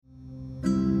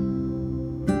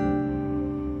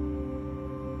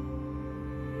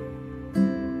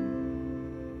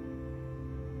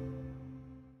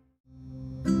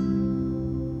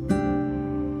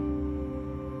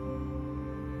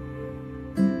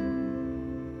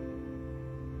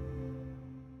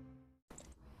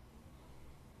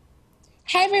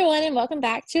Hi, everyone, and welcome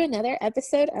back to another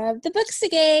episode of the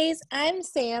BookstaGays. I'm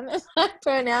Sam, and my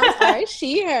pronouns are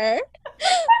she, her.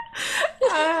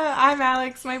 I'm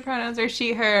Alex. My pronouns are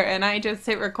she, her, and I just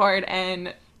hit record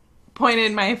and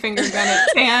pointed my finger gun at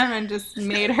Sam and just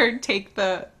made her take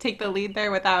the lead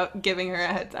there without giving her a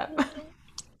heads up.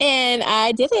 And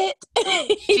I did it.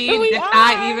 Here She we did not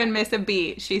are. even miss a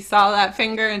beat. She saw that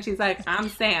finger and she's like, "I'm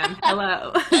Sam.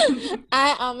 Hello."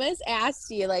 I almost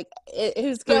asked you, like, who's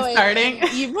Who's going, starting?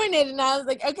 and you pointed, and I was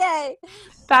like, okay.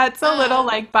 That's a little Um,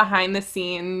 like behind the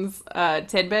scenes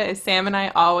tidbit. Is Sam and I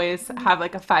always have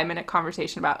like a 5 minute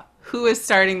conversation about who is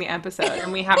starting the episode,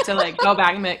 and we have to like go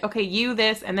back and be like, okay, you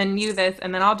this, and then you this,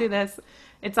 and then I'll do this.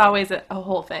 It's always a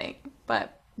whole thing,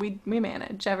 but we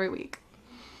manage every week.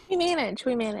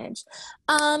 we manage.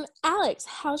 Alex,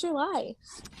 how's your life?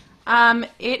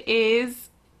 It is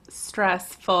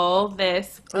stressful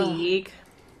this Ugh, week.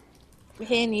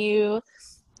 can you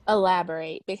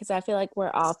elaborate? Because I feel like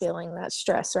we're all feeling that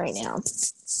stress right now.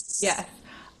 Yes.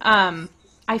 Um,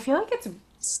 I feel like it's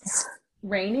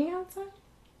raining outside.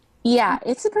 Yeah,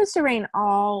 it's supposed to rain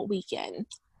all weekend.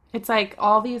 It's like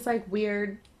all these like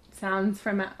weird sounds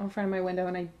from in front of my window,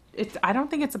 and I don't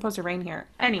think it's supposed to rain here.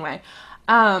 Anyway,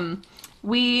 um,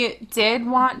 we did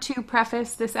want to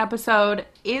preface this episode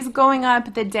is going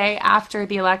up the day after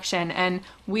the election, and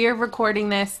we're recording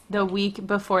this the week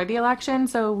before the election,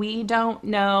 so we don't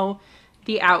know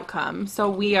the outcome. So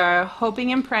we are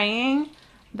hoping and praying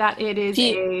that it is Do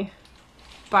you,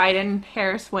 a Biden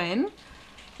Harris win.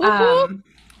 whoop whoop. Um,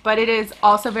 but it is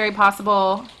also very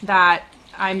possible that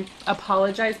I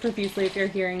apologize profusely if you're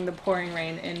hearing the pouring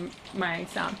rain in my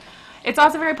sound. It's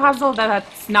also very possible that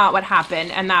that's not what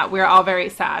happened and that we're all very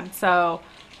sad. So,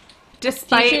 Future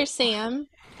despite, Sam,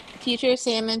 future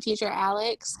Sam and future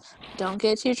Alex, don't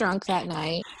get too drunk that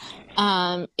night.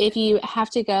 If you have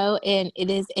to go and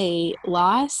it is a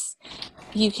loss,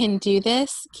 you can do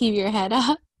this. Keep your head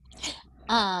up.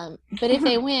 But if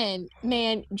they win,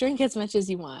 man, drink as much as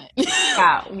you want.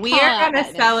 yeah, we Call are out going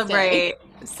to that next day. celebrate.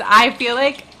 So I feel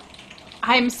like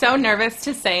I'm so nervous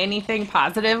to say anything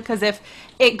positive because if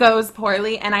it goes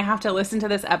poorly and I have to listen to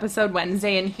this episode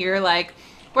Wednesday and hear like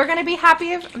we're gonna be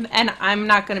happy if, and I'm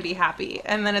not gonna be happy,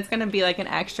 and then it's gonna be like an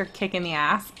extra kick in the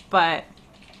ass. But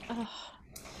Ugh,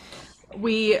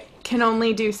 we can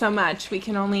only do so much. We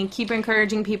can only keep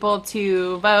encouraging people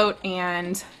to vote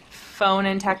and phone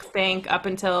and text bank up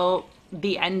until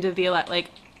the end of the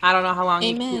like I don't know how long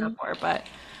you can do that amen. for, but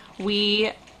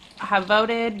we have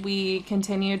voted. We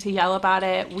continue to yell about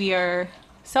it. We are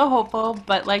so hopeful,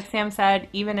 but like Sam said,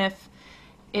 even if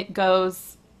it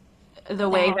goes the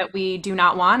way Bad. that we do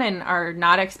not want and are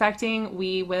not expecting,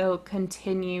 we will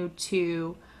continue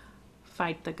to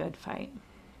fight the good fight.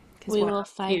 Because We what will else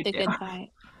do fight you the do? good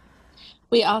fight.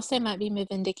 We also might be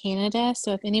moving to Canada,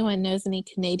 so if anyone knows any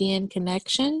Canadian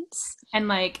connections, And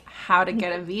like how to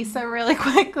get a visa really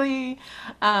quickly.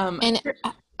 Um, and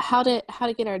how to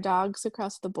get our dogs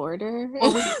across the border.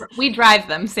 well, we drive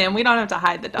them, Sam. We don't have to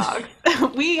hide the dogs.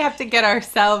 We have to get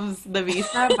ourselves the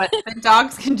visa, but the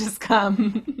dogs can just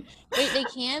come. Wait, they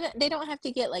can? They don't have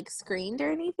to get like screened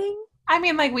or anything? I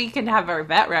mean, like we can have our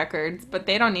vet records, but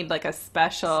they don't need like a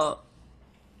special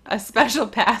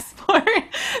passport.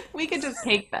 We could just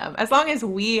take them as long as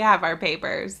we have our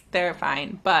papers. They're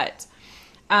fine. But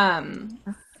um,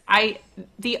 I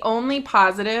the only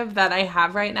positive that I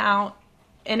have right now,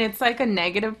 and it's like a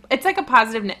negative. It's like a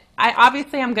positive. I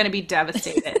obviously I'm going to be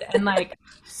devastated and like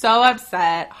so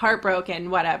upset, heartbroken,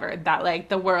 whatever. That like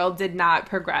the world did not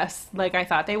progress like I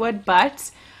thought they would,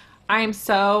 but. I'm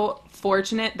so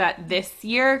fortunate that this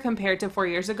year, compared to 4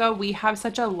 years ago, we have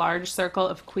such a large circle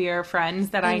of queer friends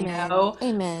that I Amen. know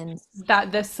Amen.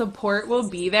 that the support will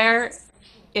be there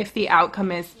if the outcome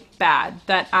is bad.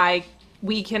 That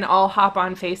we can all hop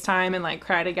on FaceTime and like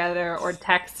cry together or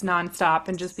text nonstop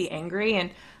and just be angry.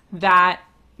 And that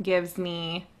gives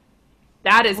me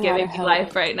that is A lot giving of me hope.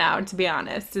 life right now, to be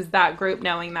honest, is that group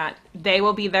knowing that they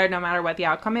will be there no matter what the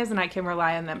outcome is and I can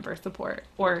rely on them for support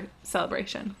or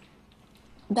celebration.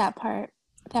 That part.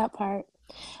 That part.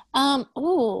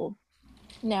 Oh,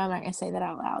 no, I'm not gonna say that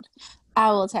out loud.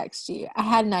 I will text you. I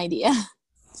had an idea.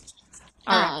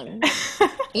 All right. Um,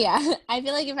 yeah. I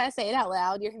feel like if I say it out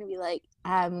loud, you're gonna be like,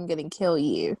 I'm gonna kill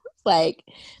you. Like,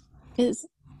 because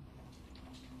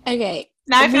okay,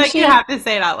 Now I feel we like you should have to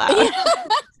say it out loud.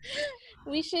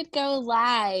 we should go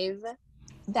live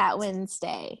that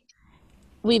Wednesday.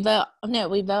 We vote no,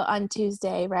 we vote on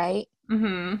Tuesday, right?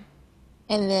 Hmm.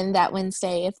 And then that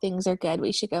Wednesday, if things are good,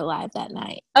 we should go live that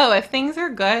night. Oh, if things are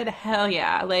good, hell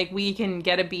yeah. Like we can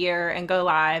get a beer and go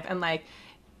live and like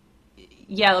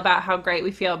yell about how great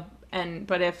we feel. And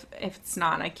but if it's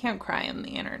not, I can't cry on the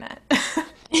internet.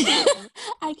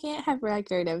 I can't have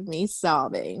record of me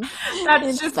sobbing. That's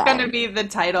It's just gonna fine. be the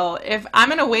title. If I'm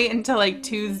gonna wait until like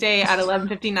Tuesday at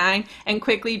 11:59 and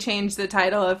quickly change the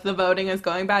title if the voting is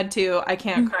going bad too, I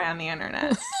can't cry on the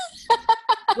internet.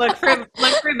 Look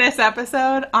for this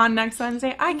episode on next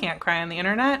Wednesday. I can't cry on the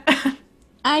internet.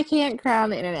 I can't cry on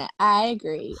the internet. I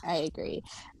agree. I agree.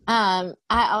 I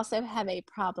also have a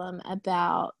problem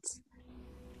about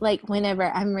like whenever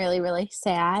I'm really, really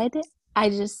sad, I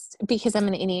just because I'm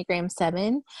an Enneagram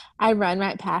 7, I run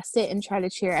right past it and try to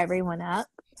cheer everyone up.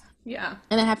 Yeah.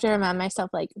 And I have to remind myself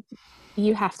like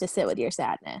you have to sit with your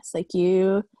sadness. Like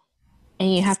you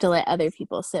and you have to let other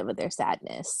people sit with their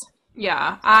sadness.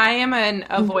 Yeah, I am an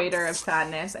avoider of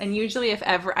sadness, and usually if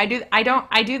ever I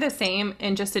do the same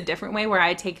in just a different way where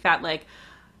I take that like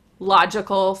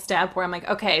logical step where I'm like,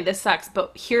 okay, this sucks,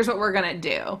 but here's what we're gonna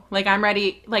do. Like I'm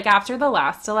ready. Like after the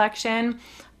last election,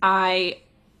 I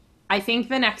I think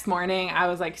the next morning I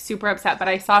was like super upset, but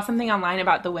I saw something online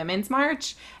about the Women's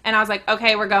March and I was like,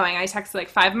 okay, we're going. I texted like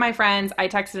five of my friends. I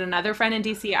texted another friend in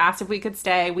DC, asked if we could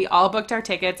stay. We all booked our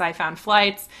tickets. I found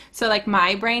flights. So like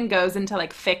my brain goes into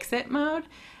like fix it mode.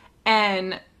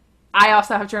 And I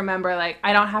also have to remember like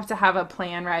I don't have to have a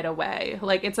plan right away.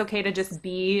 Like it's okay to just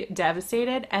be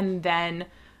devastated and then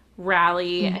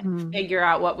rally and Mm-hmm. figure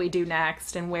out what we do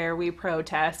next and where we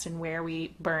protest and where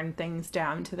we burn things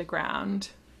down to the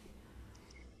ground.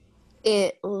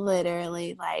 It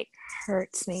literally like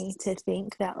hurts me to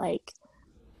think that like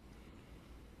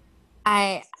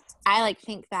I I like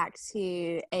think back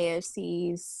to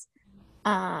AOC's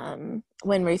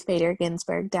when Ruth Bader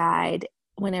Ginsburg died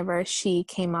whenever she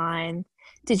came on.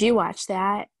 Did you watch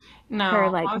that? Her No,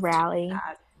 like I was too rally.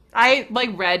 sad. I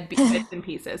like read bits and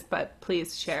pieces, but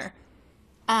please share.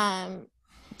 um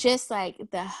just like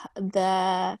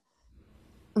the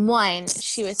one,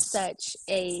 she was such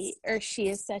a or she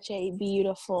is such a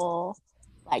beautiful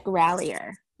like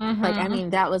rallier. Like I Mm-hmm. mean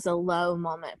that was a low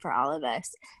moment for all of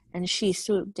us, and she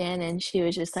swooped in and she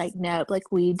was just like nope,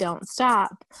 like we don't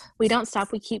stop, we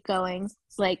keep going,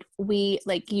 like we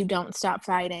like you don't stop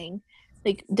fighting,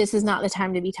 like this is not the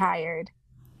time to be tired.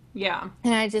 Yeah.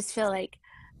 And I just feel like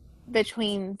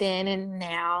between then and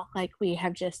now, like we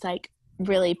have just like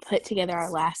really put together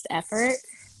our last effort.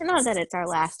 And not that it's our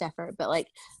last effort, but like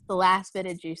the last bit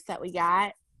of juice that we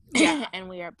got, Yeah. and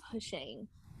we are pushing.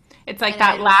 It's like And I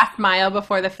that just, last mile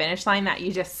before the finish line that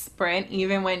you just sprint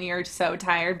even when you're so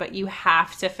tired, but you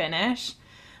have to finish.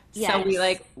 So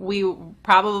yes, we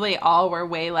probably all were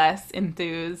way less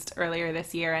enthused earlier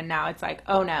this year and now it's like,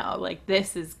 oh no, like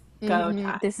this is go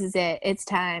time. this is it. It's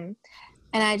time.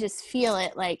 And I just feel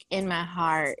it like in my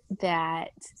heart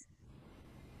that,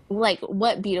 like,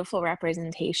 what beautiful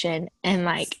representation. And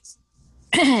like,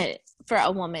 for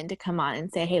a woman to come on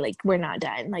and say, hey, like, we're not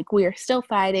done. Like, we're still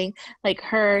fighting. Like,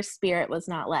 her spirit was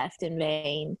not left in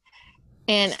vain.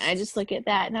 And I just look at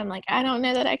that and I'm like, I don't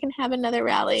know that I can have another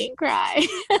rally and cry.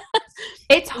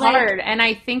 It's Like, hard. And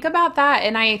I think about that.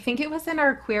 And I think it was in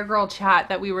our queer girl chat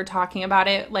that we were talking about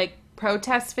it, like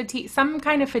protest fatigue, some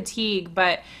kind of fatigue.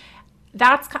 But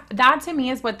that to me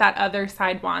is what that other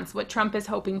side wants, what Trump is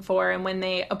hoping for. And when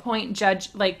they appoint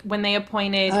judge, like when they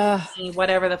appointed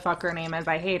whatever the fuck her name is,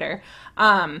 I hate her.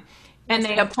 And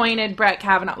they listen, appointed Brett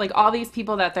Kavanaugh, like all these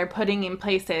people that they're putting in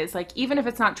places, like even if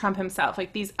it's not Trump himself,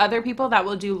 like these other people that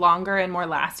will do longer and more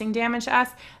lasting damage to us,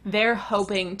 they're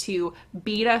hoping to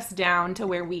beat us down to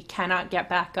where we cannot get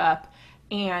back up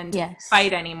and yes,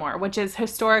 fight anymore, which is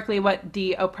historically what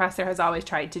the oppressor has always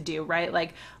tried to do, right?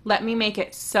 Like, let me make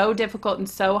it so difficult and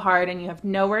so hard, and you have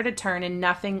nowhere to turn and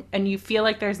nothing, and you feel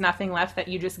like there's nothing left that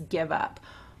you just give up.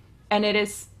 And it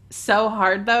is so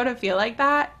hard, though, to feel like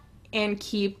that and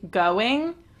keep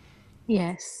going.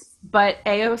 yes. But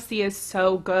AOC is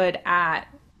so good at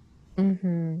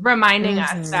Mm-hmm. reminding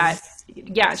us Mm-hmm. that,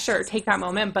 yeah, sure, take that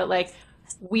moment, but like,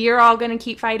 we're all going to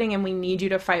keep fighting and we need you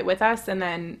to fight with us. And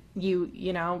then you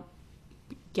know,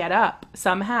 get up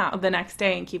somehow the next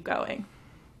day and keep going.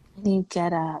 You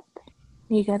get up.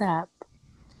 You get up.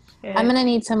 I'm It, gonna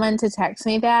need someone to text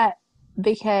me that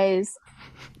because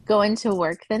going to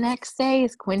work the next day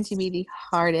is going to be the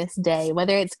hardest day,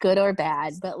 whether it's good or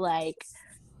bad. But like,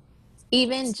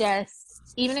 even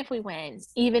if we win,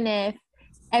 even if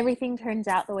everything turns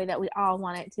out the way that we all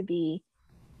want it to be,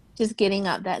 just getting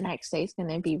up that next day is going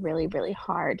to be really, really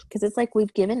hard because it's like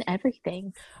we've given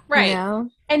everything, you right. know?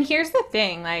 And here's the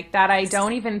thing, like that I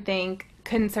don't even think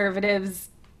conservatives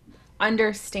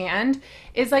understand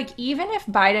is like even if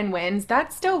Biden wins,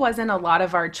 that still wasn't a lot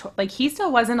of our like he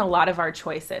still wasn't a lot of our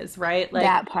choices, right? Like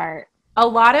That part. a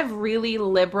lot of really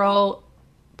liberal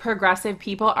progressive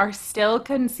people are still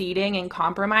conceding and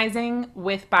compromising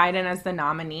with Biden as the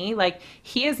nominee. Like,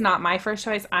 he is not my first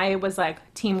choice. I was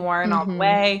like Team Warren all the Mm-hmm.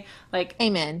 way. Like,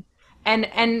 Amen.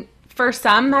 and for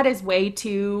some that is way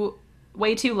too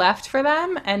left for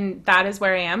them, and that is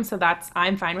where I am. So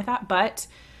I'm fine with that. But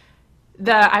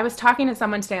the I was talking to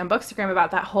someone today on Bookstagram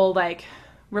about that whole like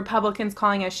Republicans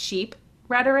calling us sheep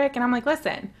rhetoric, and I'm like,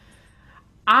 listen,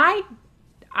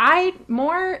 I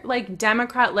more like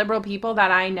Democrat liberal people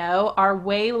that I know are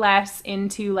way less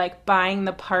into like buying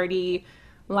the party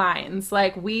lines.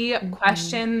 Like, we Mm-hmm.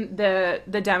 question the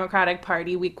Democratic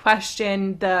Party, we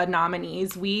question the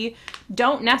nominees. We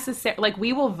don't necessarily like,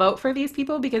 we will vote for these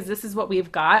people because this is what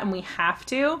we've got and we have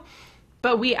to.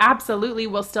 But we absolutely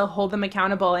will still hold them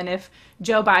accountable. And if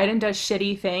Joe Biden does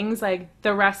shitty things, like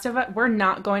the rest of it, we're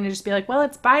not going to just be like, well,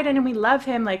 it's Biden and we love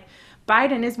him. Like,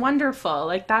 Biden is wonderful.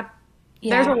 Like that,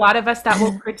 there's a Yeah. lot of us that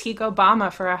will critique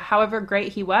Obama for however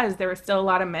great he was. There were still a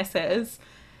lot of misses.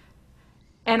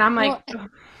 And I'm like, Well, ugh,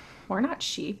 we're not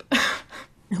sheep.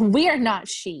 we are not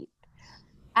sheep.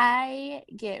 I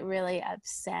get really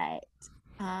upset.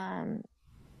 Um,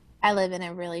 I live in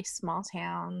a really small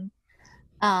town.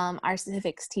 Our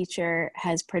civics teacher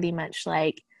has pretty much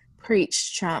like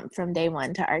preached Trump from day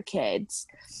one to our kids.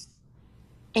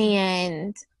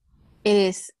 And it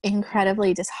is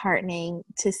incredibly disheartening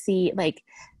to see like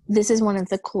this is one of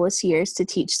the coolest years to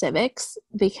teach civics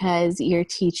because you're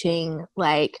teaching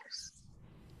like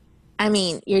I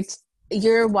mean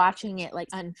you're watching it like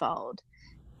unfold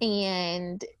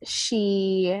and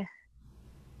she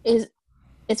is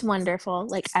it's wonderful.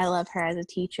 Like I love her as a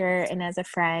teacher and as a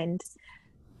friend,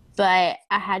 but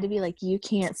I had to be like you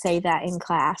can't say that in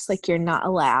class. Like you're not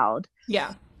allowed.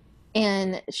 Yeah.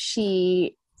 And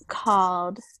she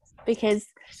called because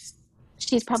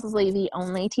she's probably the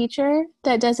only teacher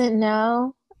that doesn't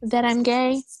know that I'm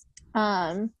gay.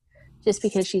 Um, just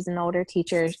because she's an older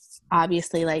teacher,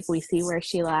 obviously, like we see where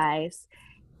she lies.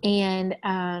 And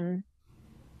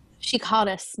she called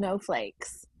us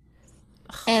snowflakes.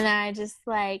 And I just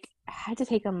like had to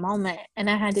take a moment and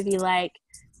I had to be like,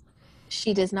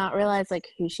 she does not realize like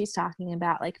who she's talking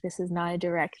about. Like, this is not a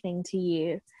direct thing to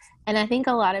you. And I think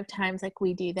a lot of times, like,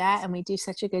 we do that and we do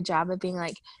such a good job of being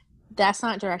like, that's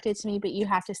not directed to me, but you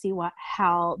have to see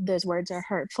how those words are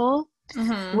hurtful.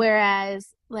 Mm-hmm. Whereas,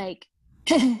 like,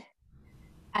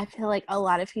 I feel like a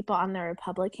lot of people on the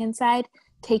Republican side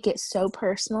take it so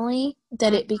personally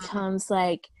that Mm-hmm. it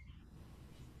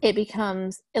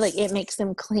becomes like it makes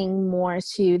them cling more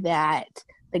to that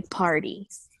like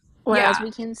party. Yeah. Whereas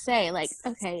we can say like,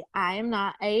 okay, I am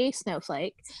not a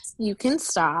snowflake. You can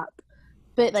stop.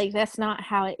 But like that's not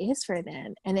how it is for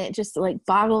them. And it just like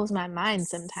boggles my mind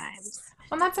sometimes.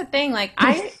 Well, that's the thing. Like,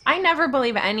 I never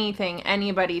believe anything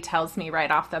anybody tells me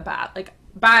right off the bat. Like,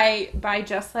 by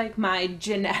just like my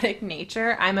genetic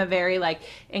nature, I'm a very like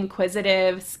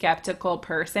inquisitive, skeptical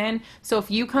person. So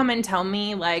if you come and tell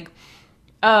me like,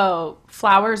 oh,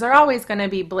 flowers are always going to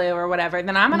be blue or whatever,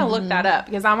 then I'm going to look that Mm-hmm. up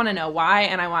because I want to know why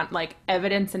and I want like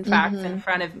evidence and facts in Mm-hmm.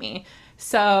 front of me.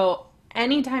 So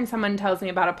anytime someone tells me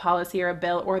about a policy or a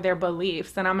bill or their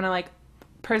beliefs, then I'm going to like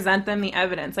present them the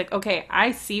evidence. Like, okay,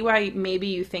 I see why maybe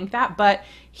you think that, but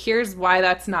here's why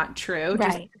that's not true,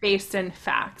 just Right. based in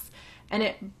facts. And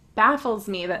it baffles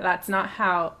me that that's not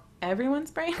how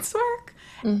everyone's brains work.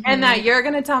 And Mm-hmm. that you're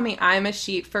going to tell me I'm a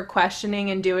sheep for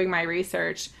questioning and doing my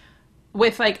research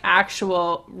with like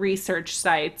actual research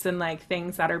sites and like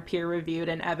things that are peer reviewed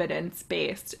and evidence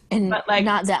based. And But like,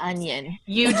 not the onion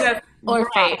you just, or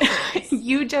right, Fox News.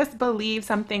 you just believe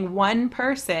something one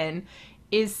person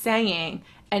is saying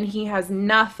and he has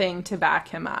nothing to back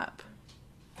him up.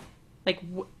 Like,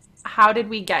 how did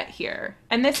we get here?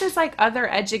 And this is like other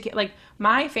like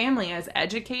my family is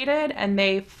educated and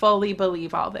they fully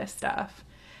believe all this stuff.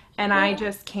 And I Well,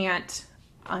 just can't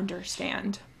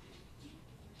understand.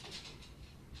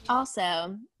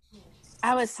 also,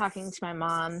 I was talking to my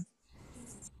mom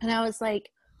and I was like,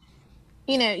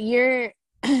 you're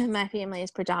my family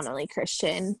is predominantly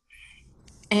Christian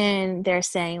and they're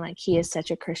saying like he is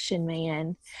such a Christian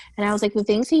man. And I was like, the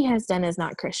things he has done is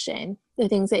not Christian. The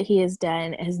things that he has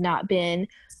done has not been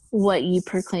what you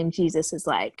proclaim Jesus is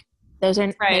like. Those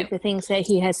are like Right. the things that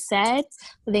he has said,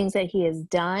 the things that he has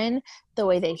done, the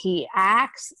way that he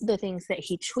acts, the things that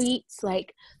he tweets.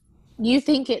 Like, you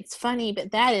think it's funny,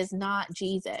 but that is not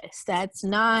Jesus. That's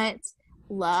not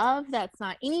love. That's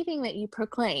not anything that you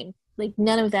proclaim. Like,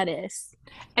 none of that is.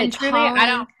 And Like, truly, I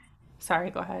don't. calling,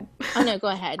 Sorry, go ahead. oh no, go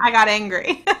ahead. I got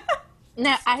angry.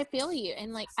 No, I feel you.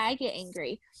 And like, I get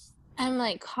angry. I'm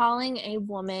like calling a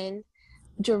woman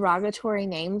derogatory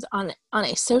names on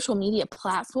a social media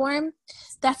platform,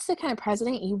 that's the kind of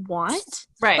president you want?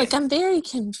 Like, Right. I'm very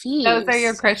Those are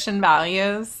your confused. Christian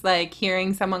values, like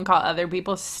hearing someone call other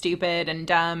people stupid and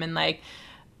dumb and like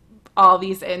all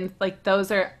these, and like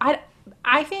those are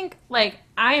I think, like,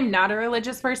 I am not a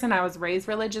religious person. I was raised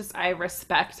religious. I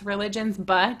respect religions,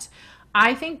 but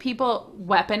I think people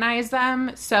weaponize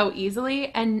them so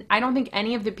easily, and I don't think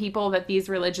any of the people that these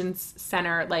religions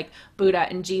center, like Buddha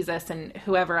and Jesus and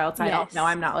whoever else, I don't know, Yes.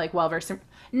 I'm not like well versed,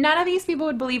 none of these people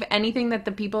would believe anything that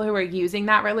the people who are using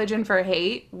that religion for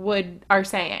hate would are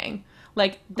saying.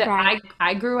 Like that, Right.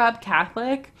 I grew up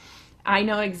Catholic. I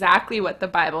know exactly what the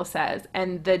Bible says,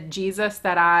 and the Jesus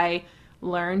that I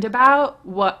learned about,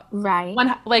 what Right.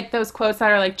 one, like those quotes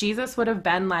that are like Jesus would have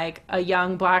been like a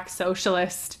young black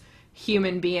socialist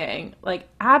human being. Like,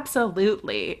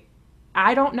 absolutely.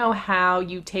 I don't know how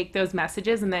you take those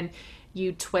messages and then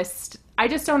you twist. I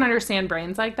just don't understand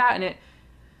brains like that, and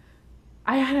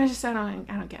I just I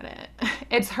don't get it.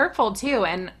 It's hurtful too,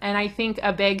 and I think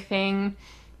a big thing,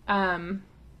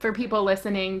 for people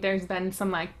listening, there's been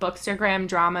some like bookstagram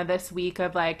drama this week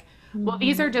of like, well,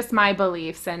 these Mm-hmm. are just my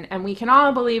beliefs, and we can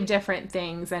all believe different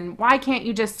things, and why can't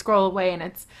you just scroll away? And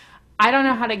it's, I don't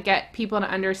know how to get people to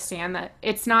understand that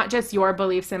it's not just your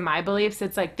beliefs and my beliefs.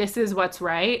 It's like, this is what's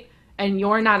right, and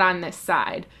you're not on this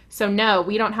side. So no,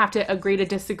 we don't have to agree to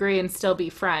disagree and still be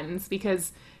friends,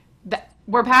 because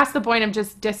we're past the point of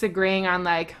just disagreeing on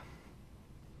like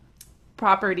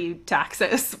property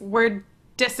taxes. We're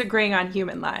disagreeing on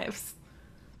human lives.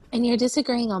 And you're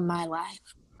disagreeing on my life.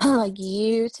 Like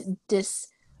you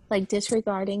like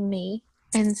disregarding me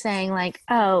and saying like,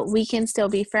 "Oh, we can still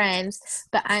be friends,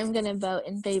 but I'm going to vote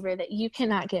in favor that you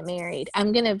cannot get married.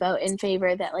 I'm going to vote in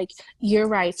favor that like your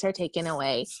rights are taken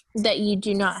away, that you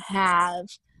do not have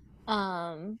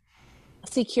um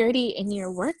security in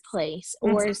your workplace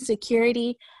or Mm-hmm.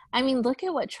 security. I mean, look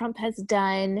at what Trump has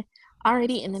done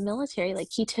already in the military. Like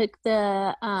he took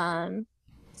the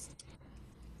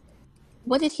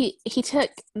what did he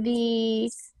took the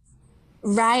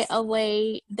right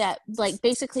away that like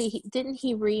basically didn't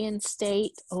he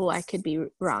reinstate, oh, I could be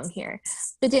wrong here,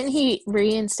 but didn't he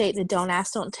reinstate the don't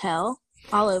ask don't tell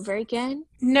all over again?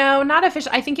 No, not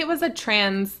official. I think it was a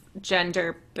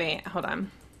transgender ban. Hold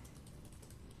on.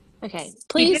 Okay,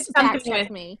 He did please something fact check with,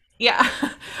 me. yeah.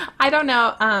 I don't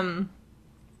know.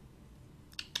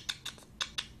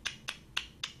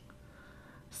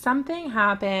 Something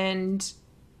happened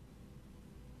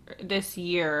this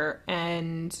year.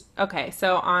 And okay,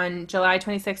 so on July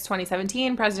 26,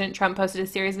 2017, President Trump posted a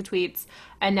series of tweets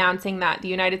announcing that the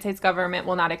United States government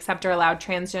will not accept or allow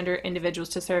transgender individuals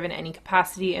to serve in any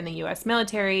capacity in the U.S.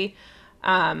 military.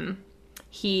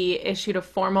 He issued a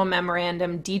formal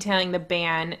memorandum detailing the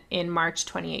ban in March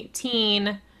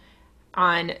 2018.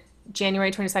 On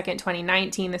January 22nd,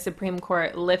 2019, the Supreme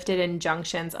Court lifted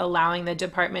injunctions allowing the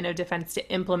Department of Defense to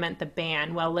implement the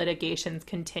ban while litigations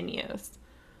continues.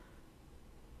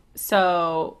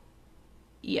 So,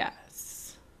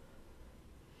 yes.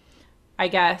 I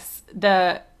guess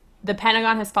the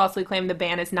Pentagon has falsely claimed the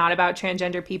ban is not about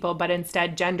transgender people, but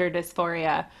instead gender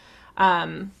dysphoria.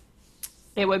 Um,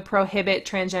 It would prohibit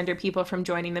transgender people from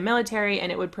joining the military,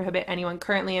 and it would prohibit anyone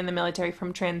currently in the military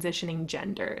from transitioning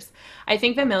genders. I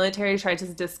think the military tries to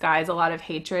disguise a lot of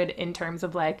hatred in terms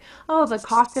of like, oh, the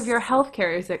cost of your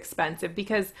healthcare is expensive.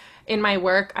 Because in my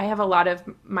work, I have a lot of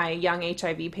my young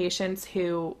HIV patients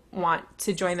who want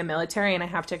to join the military, and I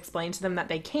have to explain to them that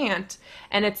they can't.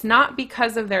 And it's not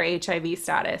because of their HIV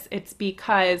status, it's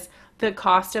because the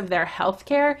cost of their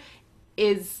healthcare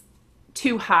is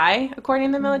too high, according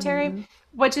to the military, Mm-hmm.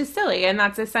 which is silly. And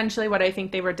that's essentially what I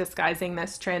think they were disguising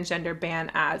this transgender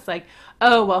ban as. Like,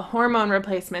 oh, well, hormone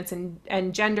replacements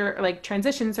and gender, like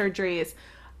transition surgeries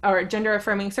or gender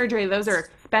affirming surgery, those are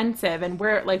expensive. And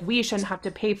we're like, we shouldn't have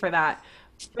to pay for that.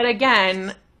 But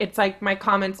again, it's like my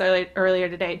comments earlier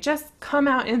today, just come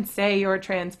out and say you're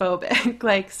transphobic.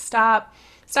 Like, stop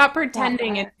That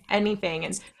pretending it's part. anything.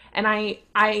 And I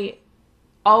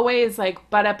always like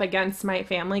butt up against my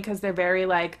family because they're very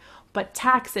like, but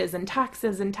taxes and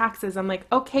taxes and taxes. I'm like,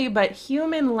 okay, but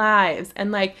human lives,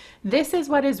 and like, this is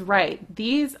what is right.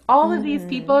 These, all of these Mm-hmm.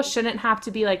 people shouldn't have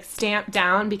to be like stamped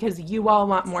down because you all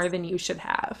want more than you should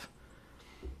have.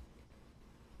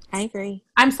 I agree.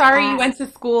 I'm sorry you I went to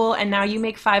school and now you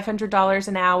make $500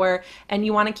 an hour and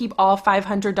you want to keep all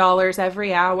 $500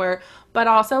 every hour, but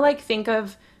also like think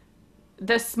of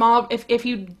the small, if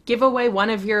you give away one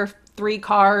of your three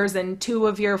cars and two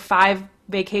of your five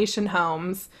vacation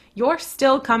homes, you're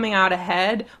still coming out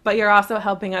ahead, but you're also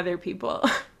helping other people.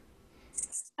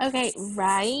 okay,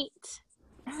 right.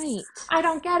 Right. I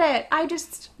don't get it.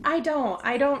 I don't.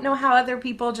 I don't know how other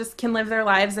people just can live their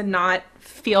lives and not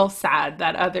feel sad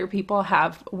that other people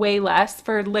have way less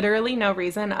for literally no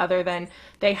reason other than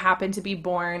they happen to be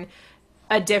born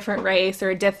a different race or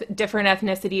a different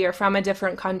ethnicity or from a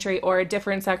different country or a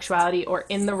different sexuality or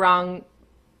in the wrong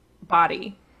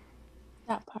body.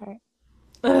 That part.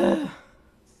 Ugh,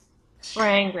 we're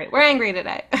angry. We're angry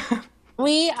today.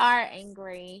 We are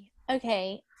angry.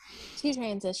 Okay, to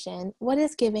transition. What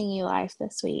is giving you life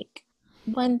this week?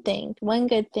 One thing, one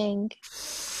good thing.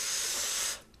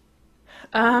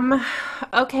 Um,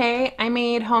 okay, I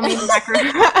made homemade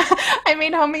macaroni. I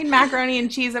made homemade macaroni and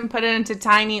cheese and put it into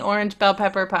tiny orange bell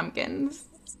pepper pumpkins.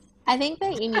 I think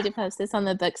that you need to post this on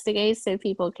the BookstaGays so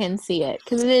people can see it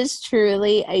because it is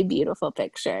truly a beautiful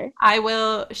picture. I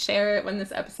will share it when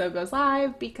this episode goes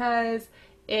live because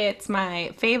it's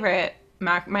my favorite.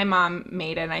 My mom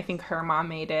made it, and I think her mom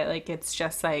made it. Like, it's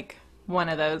just like one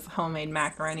of those homemade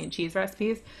macaroni and cheese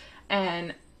recipes.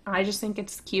 And I just think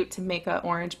it's cute to make an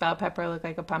orange bell pepper look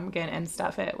like a pumpkin and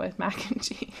stuff it with mac and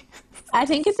cheese. I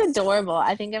think it's adorable.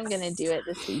 I think I'm gonna do it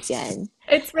this weekend.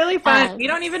 It's really fun. Um, We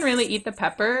don't even really eat the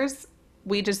peppers.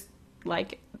 We just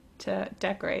like to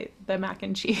decorate the mac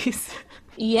and cheese.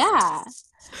 yeah.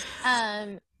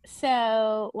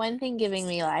 So one thing giving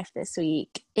me life this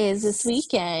week is this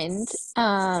weekend.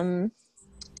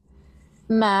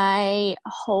 My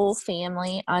whole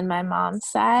family on my mom's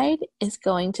side is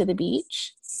going to the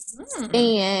beach, Hmm.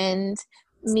 and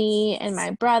me and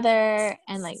my brother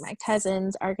and like my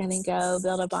cousins are gonna go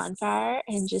build a bonfire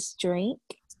and just drink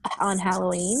on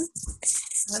Halloween.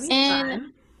 That'd be And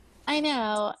fun. I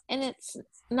know, and it's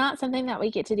not something that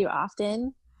we get to do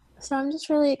often. So I'm just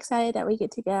really excited that we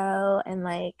get to go and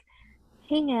like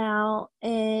hang out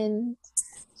and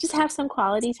just have some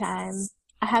quality time.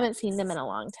 I haven't seen them in a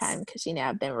long time because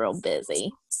I've been real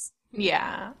busy.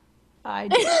 Yeah, I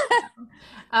do.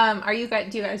 Are you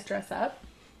guys? Do you guys dress up?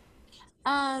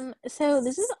 So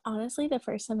this is honestly the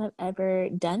first time I've ever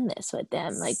done this with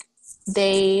them. Like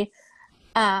they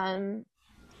um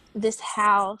this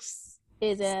house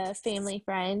is a family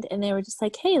friend and they were just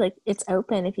like, "Hey, like it's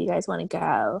open if you guys want to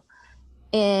go."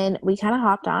 And we kind of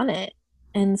hopped on it.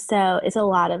 And so it's a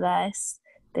lot of us.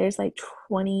 There's like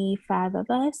 25 of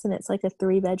us, and it's like a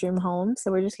three-bedroom home.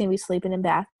 So we're just going to be sleeping in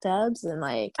bathtubs and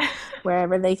like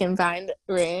wherever they can find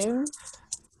room.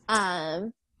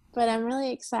 Um, but I'm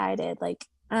really excited. Like,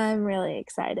 I'm really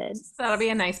excited. That'll be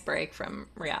a nice break from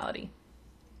reality.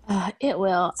 It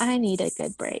will. I need a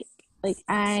good break. Like,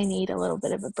 I need a little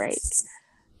bit of a break.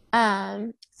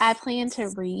 I plan to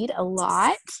read a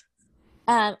lot.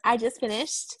 I just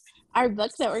finished our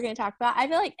book that we're going to talk about. I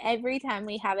feel like every time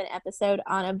we have an episode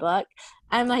on a book,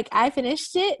 I'm like, I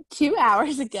finished it 2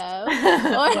 hours ago.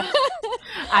 Or Well,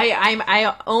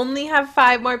 I only have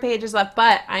 5 more pages left,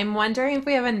 but I'm wondering if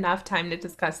we have enough time to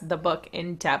discuss the book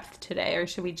in depth today, or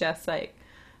should we just like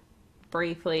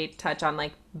briefly touch on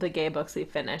like the gay books we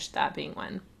finished, that being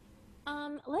one.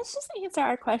 let's just answer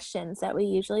our questions that we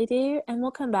usually do, and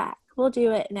we'll come back. We'll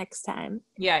do it next time.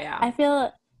 Yeah, yeah. I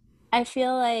feel, I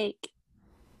feel like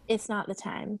it's not the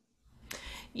time.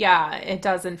 Yeah, it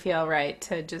doesn't feel right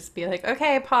to just be like,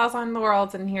 okay, pause on the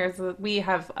world, and we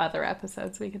have other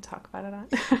episodes we could talk about it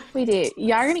on. We do.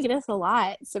 Y'all are gonna get us a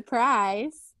lot.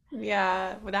 Surprise.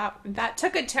 Yeah, that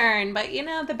took a turn, but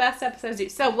the best episodes do.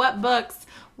 So,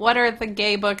 what are the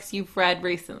gay books you've read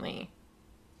recently?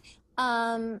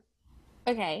 Um,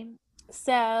 okay.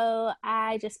 So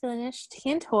I just finished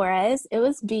Cantoras. It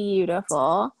was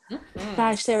beautiful. Mhm.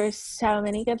 Gosh, there were so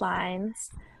many good lines.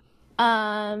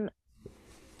 Um,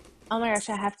 oh my gosh,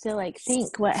 I have to like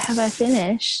think. What have I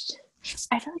finished?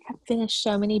 I feel like I've finished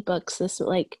so many books this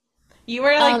like You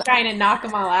were like um trying to knock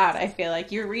them all out. I feel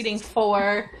like you're reading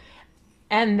four,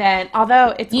 and then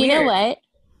although it's you know weird. what?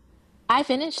 I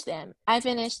finished them. I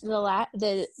finished the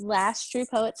last True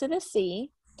Poets of the Sea.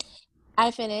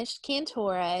 I finished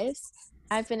Cantoras.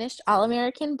 I finished All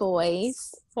American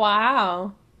Boys.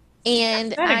 Wow,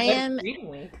 And you had a I good am reading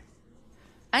week.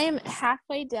 I am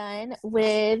halfway done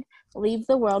with Leave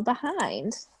the World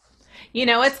Behind. You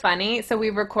know what's funny? So we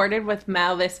recorded with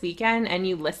Mel this weekend, and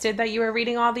you listed that you were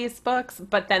reading all these books,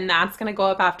 but then that's going to go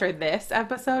up after this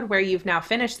episode where you've now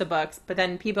finished the books, but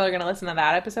then people are going to listen to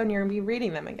that episode and you're going to be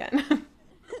reading them again.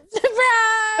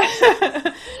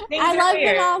 Surprise! Things I are love them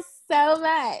weird. all so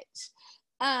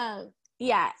much.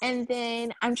 Yeah, and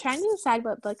then I'm trying to decide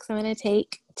what books I'm going to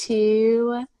take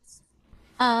to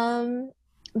um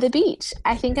the beach.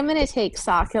 I think I'm going to take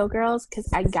Sawkill Girls because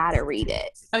I gotta read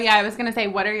it. Oh, yeah, I was going to say,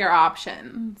 what are your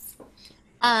options?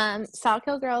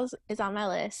 Sawkill Girls is on my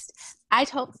list. I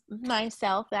told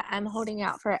myself that I'm holding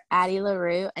out for Addie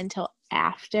LaRue until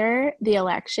after the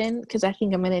election because I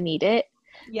think I'm going to need it,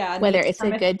 Yeah, whether need it's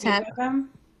a some good escape time with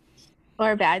them.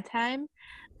 or a bad time.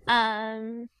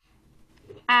 Um,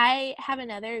 I have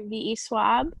another V.E.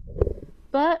 Schwab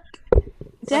book.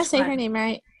 Did I Which say her one? name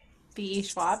right? B.E.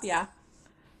 Schwab, yeah.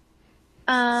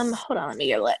 Hold on, let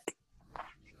me go look.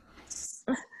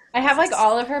 I have like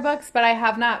all of her books, but I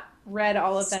have not read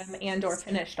all of them and or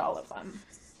finished all of them.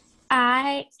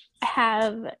 I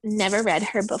have never read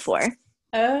her before.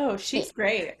 Oh, she's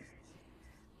great.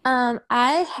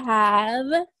 I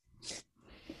have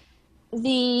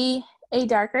the A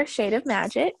Darker Shade of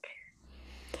Magic.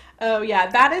 Oh yeah,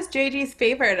 that is JG's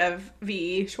favorite of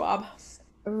V.E. Schwab.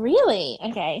 Really?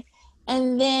 Okay.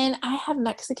 And then I have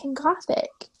Mexican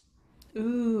Gothic.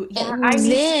 Ooh, yeah, I And need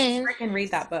to then, freaking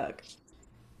read that book.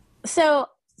 so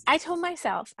I told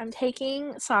myself I'm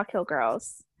taking Sawkill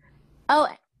Girls. Oh,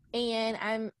 and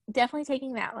I'm definitely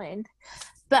taking that one.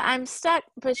 But I'm stuck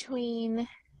between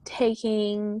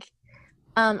taking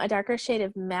A Darker Shade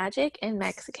of Magic and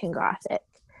Mexican Gothic,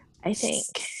 I think.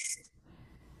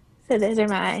 So those are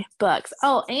my books.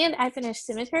 Oh, and I finished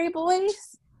Cemetery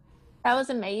Boys. That was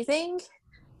amazing.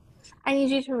 I need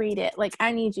you to read it. Like,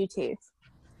 I need you to.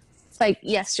 Like,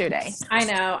 yesterday. I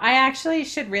know. I actually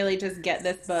should really just get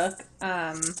this book,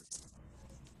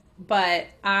 but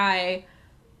I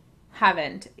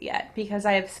haven't yet because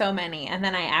I have so many. And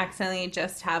then I accidentally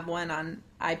just have one on,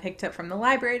 I picked up from the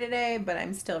library today, but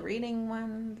I'm still reading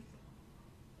one.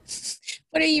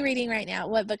 What are you reading right now?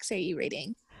 What books are you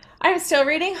reading? I'm still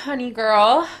reading Honey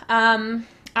Girl. I'm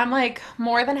like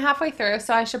more than halfway through,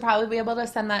 so I should probably be able to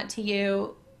send that to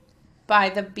you by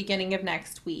the beginning of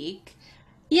next week.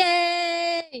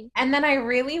 Yay! And then I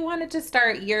really wanted to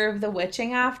start Year of the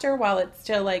Witching after while it's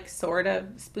still like sort of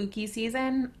spooky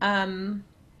season.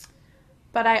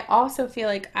 But I also feel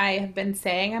like I have been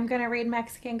saying I'm going to read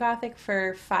Mexican Gothic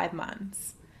for 5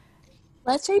 months.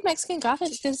 Let's read Mexican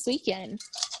Gothic this weekend.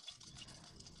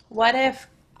 What if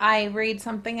I read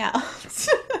something else?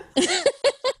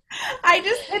 I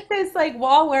just hit this like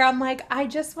wall where I'm like, I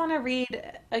just want to read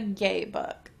a gay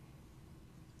book.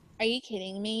 Are you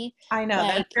kidding me? I know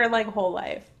that's Like, your like whole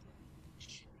life.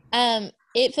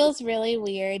 it feels really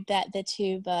weird that the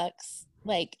two books,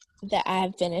 like, that I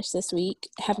have finished this week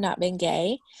have not been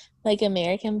gay. Like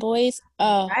American Boys.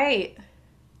 Oh, Right.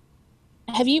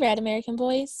 have you read American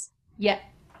Boys? Yeah.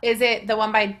 Is it the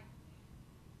one by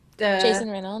the Jason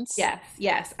Reynolds. yes,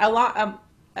 yes.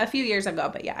 A few years ago,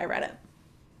 but yeah, I read it.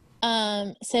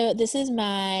 So this is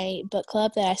my book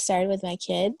club that I started with my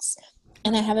kids,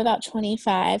 and I have about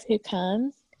 25 who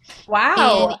come. And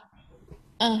Wow.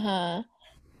 uh-huh.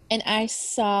 And I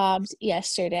sobbed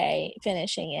yesterday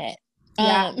finishing it.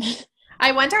 Yeah. Um,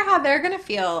 I wonder how they're gonna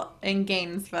feel in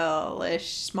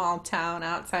Gainesville-ish small town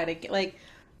outside of like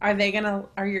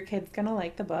are your kids gonna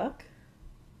like the book?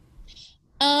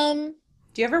 um,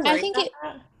 Do you ever I worry think about it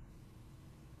that?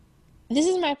 this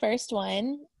is my first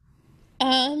one.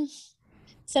 Um,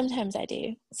 Sometimes I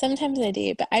do. Sometimes I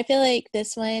do, but I feel like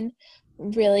this one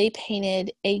really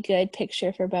painted a good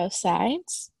picture for both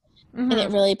sides. And it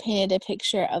Mm-hmm. really painted a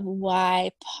picture of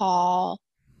why Paul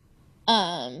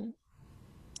um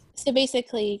so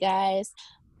basically, guys,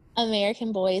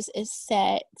 American Boys is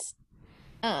set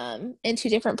in two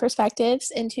different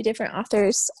perspectives, and two different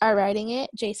authors are writing it,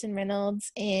 Jason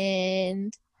Reynolds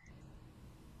and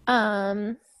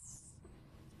um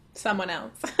Someone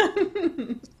else.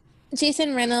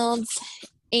 Jason Reynolds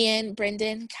and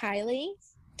Brendan Kiley.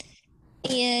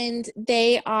 And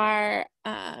they are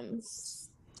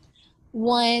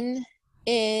one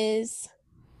is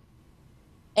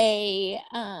a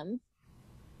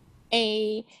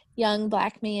a young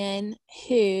black man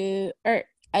who or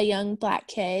a young black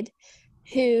kid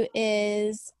who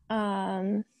is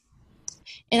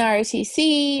in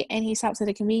ROTC, and he stops at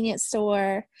a convenience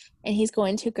store and he's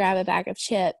going to grab a bag of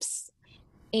chips,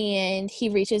 and he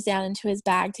reaches down into his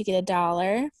bag to get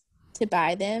 $1 to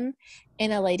buy them,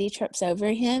 and a lady trips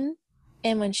over him,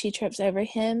 and when she trips over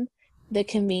him, the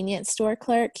convenience store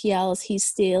clerk yells he's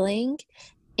stealing,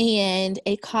 and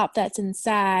a cop that's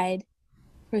inside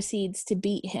proceeds to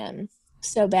beat him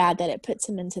so bad that it puts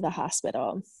him into the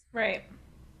hospital. Right.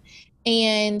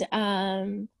 And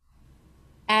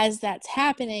as that's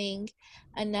happening,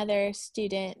 another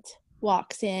student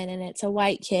walks in, and it's a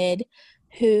white kid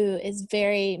who is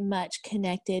very much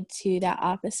connected to that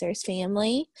officer's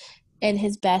family. And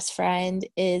his best friend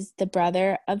is the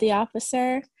brother of the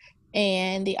officer.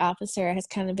 And the officer has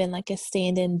kind of been like a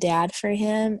stand in dad for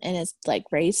him and has like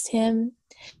raised him.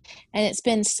 And it's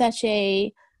been such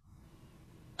a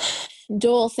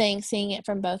dual thing, seeing it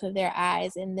from both of their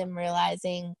eyes and them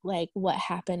realizing like what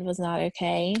happened was not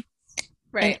okay. And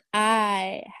Right.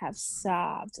 I have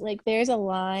sobbed. Like there's a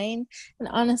line, and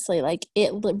honestly, like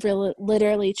it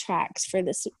literally tracks for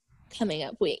this coming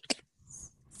up week.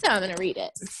 So I'm gonna read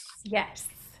it. Yes.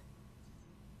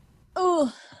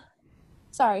 Oh,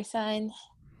 sorry, son.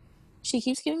 She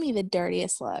keeps giving me the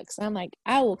dirtiest looks. I'm like,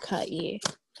 I will cut you.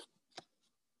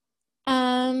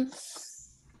 Um,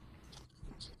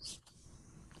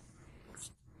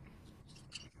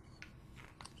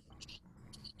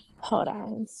 hold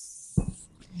on.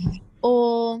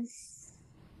 Oh,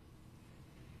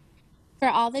 for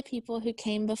all the people who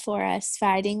came before us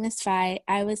fighting this fight,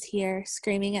 I was here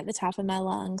screaming at the top of my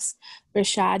lungs.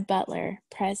 Rashad Butler,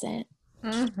 present.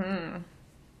 Mm-hmm.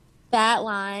 That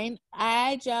line,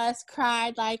 I just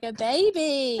cried like a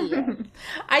baby.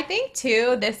 I think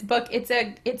too, this book, it's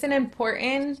an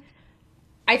important,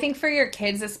 I think for your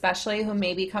kids especially who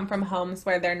maybe come from homes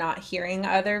where they're not hearing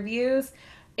other views,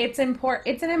 it's an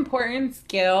important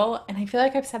skill, and I feel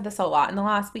like I've said this a lot in the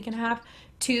last week and a half,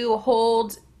 to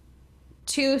hold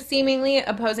two seemingly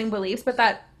opposing beliefs, but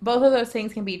that both of those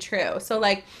things can be true. So,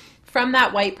 like, from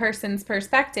that white person's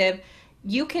perspective,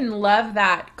 you can love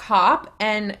that cop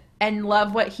and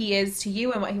love what he is to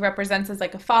you and what he represents as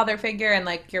like a father figure and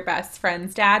like your best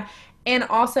friend's dad, and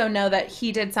also know that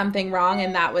he did something wrong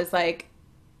and that was like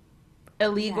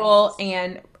illegal Yes.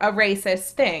 and a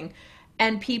racist thing.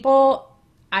 And people,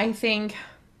 I think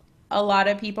a lot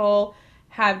of people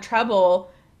have trouble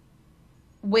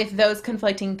with those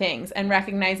conflicting things and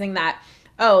recognizing that,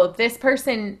 oh, this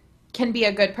person can be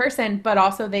a good person, but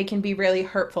also they can be really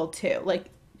hurtful too. Like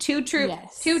two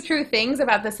Yes. true things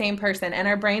about the same person, and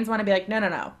our brains want to be like, no, no,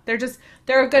 no,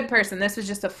 they're a good person, this was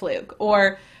just a fluke,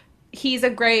 or he's a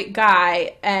great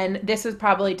guy and this was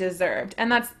probably deserved.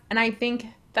 And I think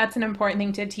that's an important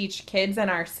thing to teach kids and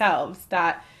ourselves,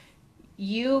 that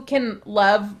you can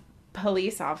love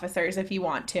police officers if you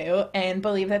want to and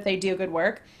believe that they do good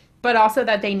work, but also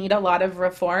that they need a lot of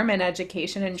reform and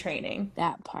education and training.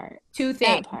 That part. Two That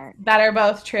things part. that are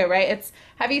both true, right? It's,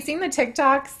 have you seen the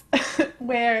TikToks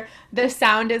where the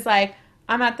sound is like,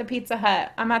 I'm at the Pizza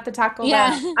Hut, I'm at the Taco Bell,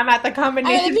 Yeah. I'm at the I'm at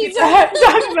combination a Pizza Hut and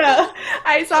Taco pizza. Bell.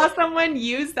 I saw someone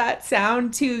use that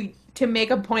sound to make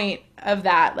a point of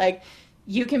that. Like,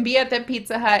 you can be at the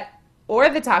Pizza Hut or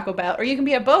the Taco Bell, or you can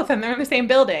be at both and they're in the same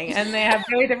building and they have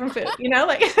very different food. You know,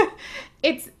 like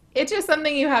it's just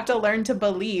something you have to learn to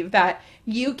believe, that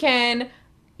you can,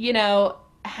 you know,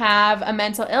 have a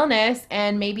mental illness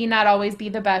and maybe not always be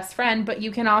the best friend, but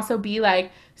you can also be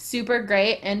like super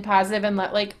great and positive and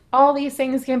let, like, all these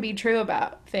things can be true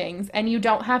about things, and you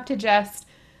don't have to just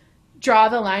draw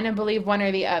the line and believe one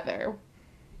or the other.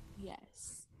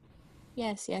 Yes.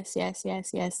 Yes, yes, yes, yes,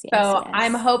 yes, yes, So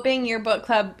I'm yes. hoping your book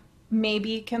club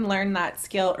maybe can learn that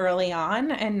skill early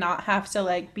on and not have to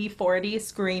like be 40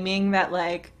 screaming that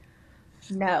like,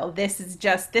 no, this is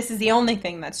the only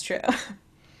thing that's true.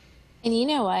 And you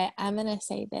know what? I'm gonna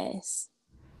say this.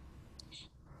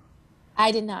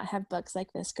 I did not have books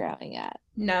like this growing up.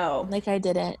 No. Like I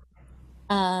didn't.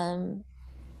 Um,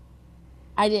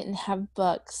 I didn't have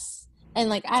books. And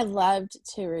like I loved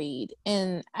to read.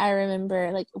 And I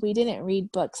remember like we didn't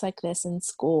read books like this in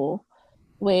school,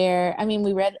 where I mean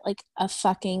we read like a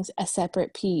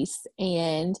separate piece,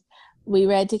 and we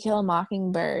read To Kill a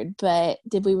Mockingbird, but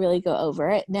did we really go over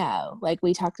it? No. Like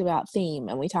we talked about theme,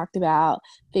 and we talked about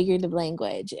figurative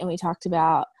language, and we talked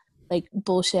about like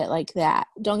bullshit like that.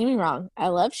 Don't get me wrong, I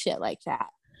love shit like that.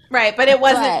 Right, but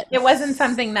But it wasn't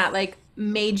something that like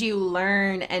made you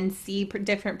learn and see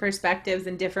different perspectives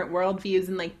and different worldviews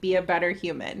and like be a better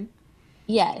human.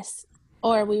 yes,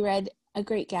 or we read A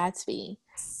Great Gatsby.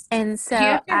 And Did you so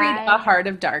have to read A I Heart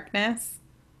of Darkness?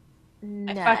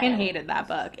 I fucking no. hated that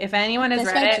book. If anyone has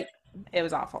That's read what it, it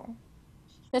was awful.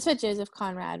 that's what Joseph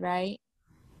Conrad, right?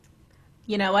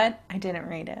 You know what? I didn't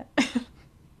read it.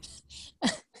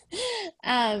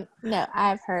 No,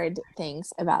 I've heard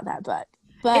things about that book.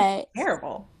 It's But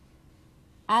terrible.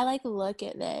 I like look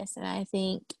at this and I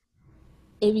think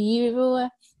if you,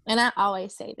 and I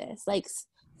always say this, like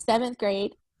seventh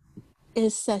grade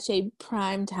is such a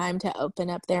prime time to open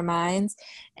up their minds.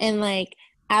 And like,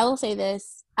 I will say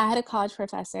this, I had a college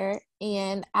professor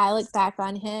and I look back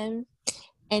on him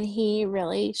and he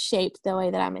really shaped the way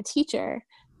that I'm a teacher,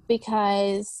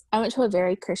 because I went to a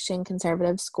very Christian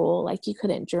conservative school. Like you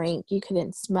couldn't drink, you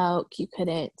couldn't smoke, you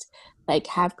couldn't like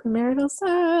have premarital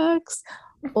sex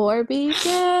or be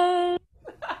gay.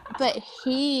 But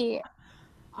he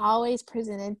always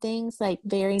presented things like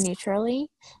very neutrally,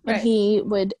 and Right. he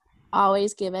would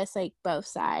always give us like both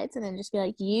sides and then just be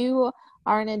like, you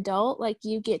are an adult, like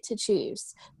you get to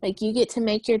choose, like you get to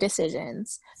make your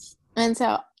decisions. And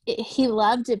so he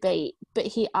loved debate, but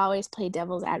he always played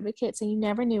devil's advocate, so you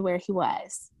never knew where he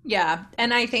was. Yeah.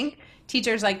 And I think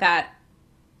teachers like that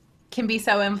can be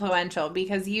so influential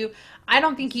because I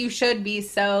don't think you should be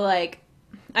so like,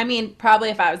 I mean, probably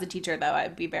if I was a teacher though,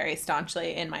 I'd be very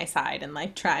staunchly in my side and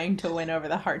like trying to win over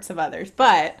the hearts of others.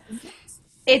 But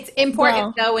it's important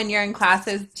Well, though when you're in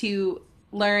classes to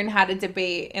learn how to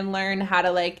debate and learn how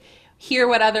to like hear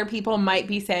what other people might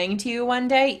be saying to you one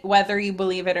day, whether you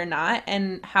believe it or not,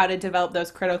 and how to develop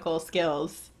those critical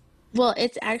skills. well,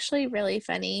 it's actually really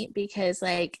funny because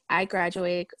like I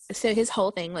graduated, so his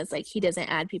whole thing was like he doesn't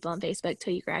add people on Facebook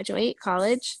till you graduate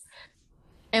college.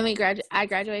 And I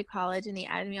graduated college and he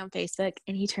added me on Facebook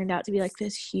and he turned out to be like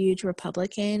this huge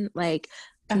Republican, like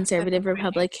Oh, that's so conservative funny.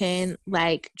 Republican,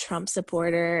 like Trump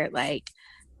supporter, like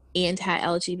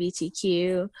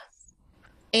anti-LGBTQ.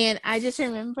 And I just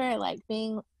remember like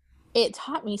it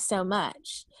taught me so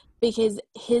much because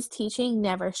his teaching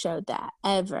never showed that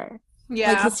ever. Like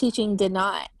Yeah. his teaching did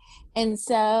not. And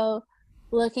so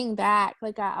looking back,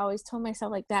 like I always told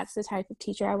myself, like, that's the type of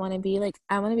teacher I want to be. Like,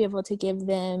 I want to be able to give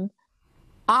them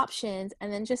options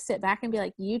and then just sit back and be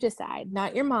like, you decide,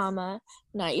 not your mama,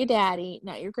 not your daddy,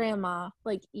 not your grandma.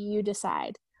 Like, you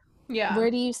decide. Yeah.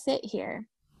 Where do you sit here?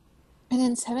 And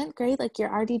in seventh grade, like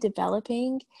you're already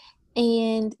developing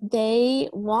and they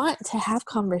want to have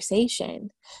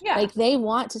conversation. Yeah. Like they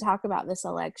want to talk about this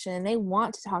election. They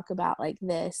want to talk about like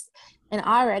this. And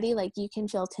already like you can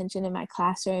feel tension in my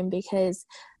classroom because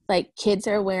like kids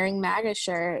are wearing MAGA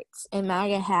shirts and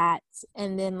MAGA hats.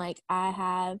 And then like I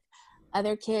have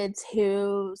other kids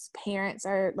whose parents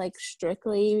are like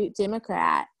strictly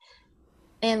Democrat.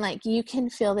 And like you can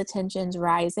feel the tensions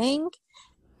rising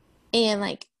and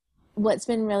like what's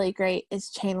been really great is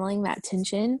channeling that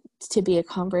tension to be a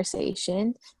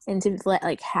conversation and to let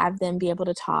like have them be able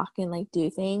to talk and like do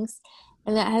things.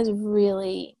 And that has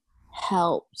really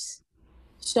helped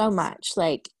so much,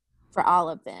 like for all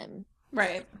of them.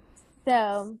 Right.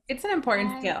 So It's an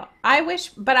important I skill. I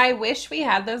wish we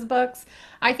had those books.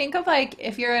 I think of like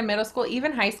if you're in middle school,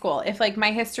 even high school, if like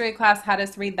my history class had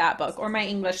us read that book or my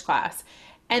English class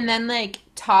and then like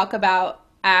talk about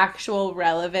actual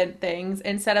relevant things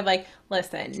instead of like,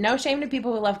 listen, no shame to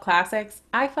people who love classics.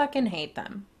 I fucking hate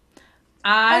them.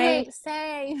 I okay,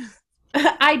 say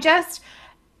I just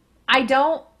I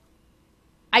don't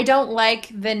I don't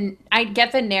like I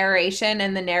get the narration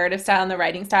and the narrative style and the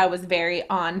writing style was very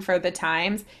on for the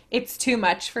times. It's too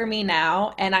much for me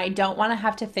now and I don't want to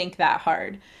have to think that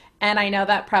hard. And I know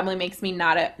that probably makes me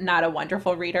not a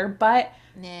wonderful reader, but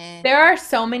nah. there are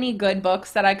so many good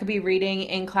books that I could be reading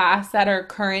in class that are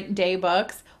current day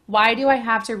books. Why do I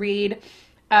have to read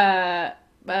uh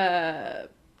uh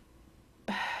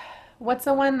what's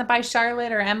the one by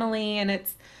Charlotte or Emily and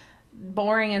it's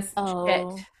boring as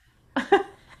Oh shit.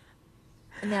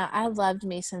 no, I loved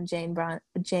me some Jane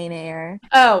Eyre.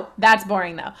 Oh, that's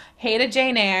boring though. Hated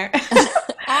Jane Eyre.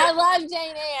 I love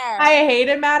Jane Eyre. I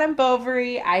hated Madame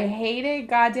Bovary. I hated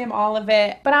goddamn all of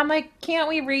it. But I'm like, can't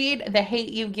we read The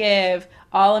Hate You Give,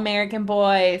 All American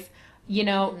Boys,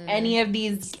 Mm-mm. any of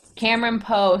these Cameron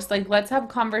Post? Like, let's have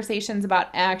conversations about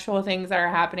actual things that are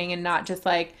happening and not just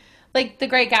like The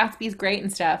Great Gatsby's great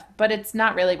and stuff, but it's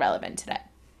not really relevant today.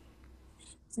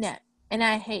 No, and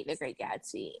I hate The Great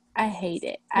Gatsby. I hate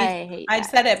it. Me I too. hate I that.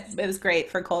 said it was great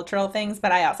for cultural things,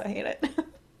 but I also hate it.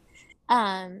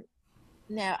 Um,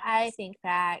 no, I think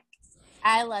back.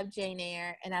 I love Jane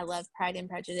Eyre and I love Pride and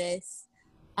Prejudice.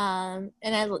 And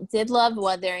did love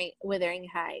Wuthering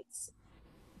Heights.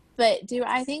 But do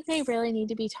I think they really need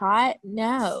to be taught?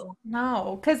 No.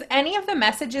 No, because any of the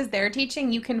messages they're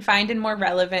teaching you can find in more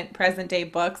relevant present day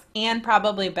books and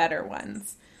probably better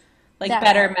ones, like That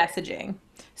better part. messaging.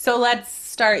 So let's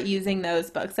start using those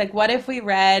books. Like, what if we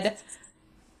read,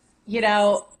 you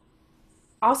know,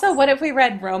 also, what if we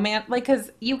read romance? Like,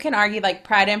 because you can argue like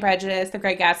Pride and Prejudice, The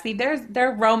Great Gatsby.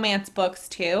 They're romance books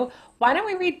too. Why don't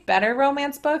we read better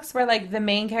romance books where like the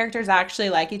main characters actually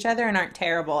like each other and aren't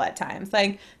terrible at times?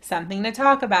 Like something to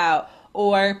talk about,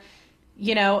 or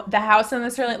The House and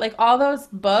the Sterling. Like all those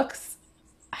books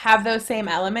have those same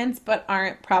elements but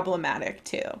aren't problematic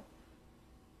too.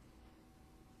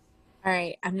 All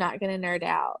right, I'm not gonna nerd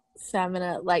out, so I'm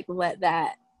gonna like let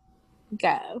that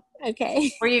go.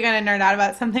 Okay. Were you gonna nerd out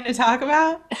about something to talk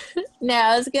about? No,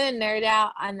 I was gonna nerd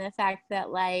out on the fact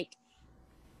that like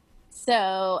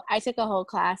so I took a whole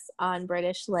class on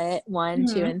British Lit 1,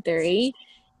 2, Hmm. and 3.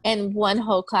 And one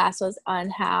whole class was on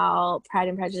how Pride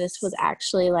and Prejudice was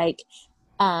actually like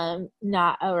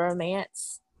not a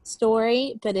romance.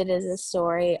 story, but it is a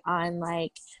story on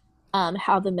like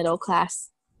how the middle class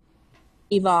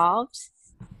evolved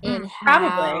and Probably.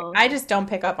 how I just don't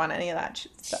pick up on any of that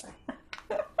stuff.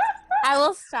 I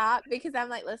will stop because I'm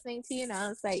like listening to you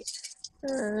now. It's like,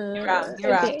 You're wrong.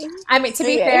 You're wrong. okay, I mean, to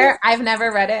be okay. fair, I've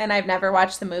never read it and I've never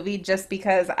watched the movie just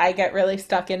because I get really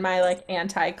stuck in my like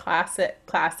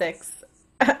classics,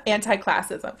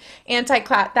 anti-classism,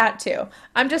 anti-class that too.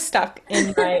 I'm just stuck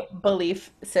in my belief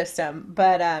system,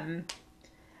 but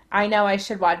I know I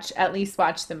should at least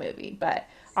watch the movie. But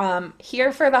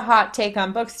here for the hot take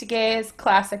on Books to Gays,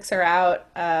 classics are out,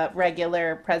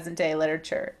 regular present day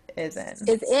literature is in.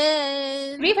 It's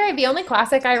To in. be fair, the only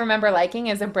classic I remember liking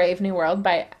is A Brave New World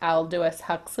by Aldous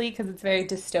Huxley because it's very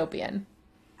dystopian.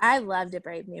 I loved A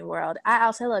Brave New World. I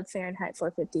also loved Fahrenheit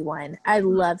 451. I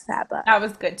love that book. That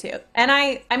was good too. And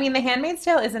I mean, The Handmaid's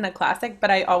Tale isn't a classic,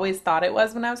 but I always thought it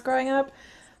was when I was growing up.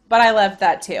 But I loved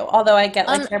that too. Although I get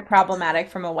like Um, they're problematic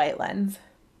from a white lens.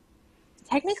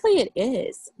 Technically it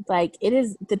is. Like it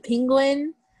is the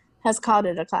Penguin has called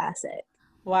it a classic.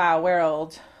 Wow, we're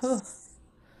old. Whew.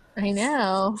 I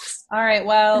know. All right,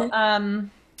 well, I'm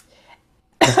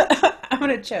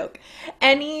gonna choke.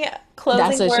 Any That's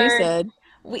closing what she words? said.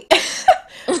 We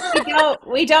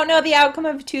we don't know the outcome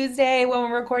of Tuesday when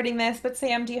we're recording this, but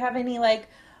Sam, do you have any like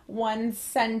one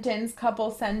sentence,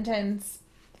 couple sentence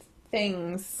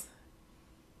things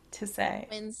to say?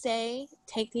 Wednesday,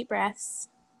 take deep breaths.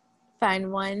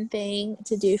 Find one thing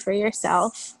to do for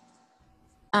yourself.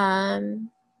 Um,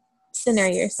 Center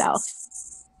yourself.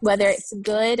 Whether it's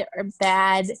good or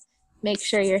bad, make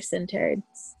sure you're centered.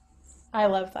 I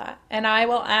love that. And I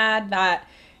will add that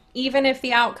even if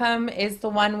the outcome is the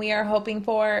one we are hoping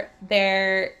for,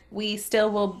 there we still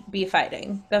will be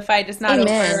fighting. The fight is not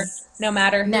Amen. over no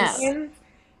matter who No. wins.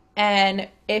 And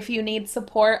if you need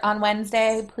support on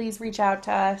Wednesday, please reach out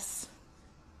to us.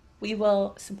 We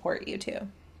will support you too,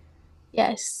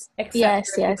 Yes. except Yes,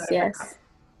 for if you yes, voted for Trump. yes.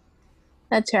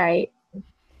 That's right.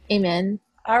 Amen.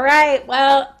 All right.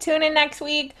 Well, tune in next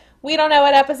week. We don't know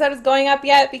what episode is going up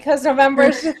yet because November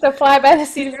is just a fly by the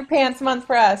seat of your pants month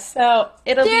for us. So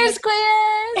Cheers,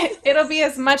 quiz! it'll be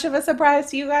as much of a surprise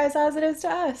to you guys as it is to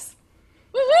us.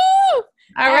 Woohoo! All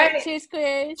All right, right. cheers,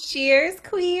 quiz. Cheers,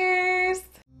 queers.